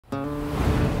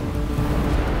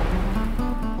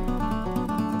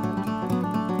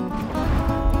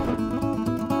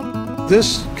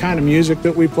This kind of music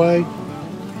that we play,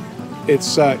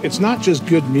 it's not just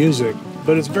good music,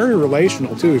 but it's very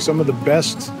relational too. Some of the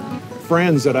best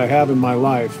friends that I have in my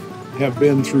life have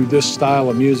been through this style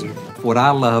of music. What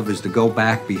I love is to go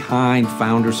back behind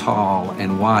Founders Hall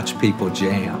and watch people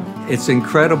jam. It's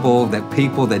incredible that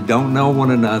people that don't know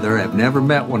one another, have never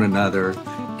met one another,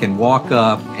 can walk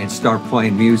up and start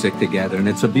playing music together, and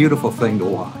it's a beautiful thing to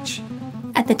watch.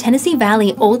 At the Tennessee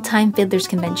Valley Old Time Fiddlers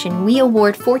Convention, we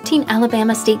award 14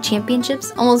 Alabama state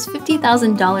championships, almost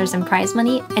 $50,000 in prize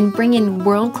money, and bring in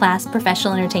world-class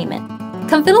professional entertainment.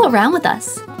 Come fiddle around with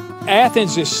us.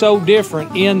 Athens is so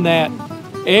different in that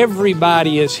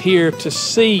everybody is here to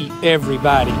see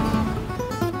everybody.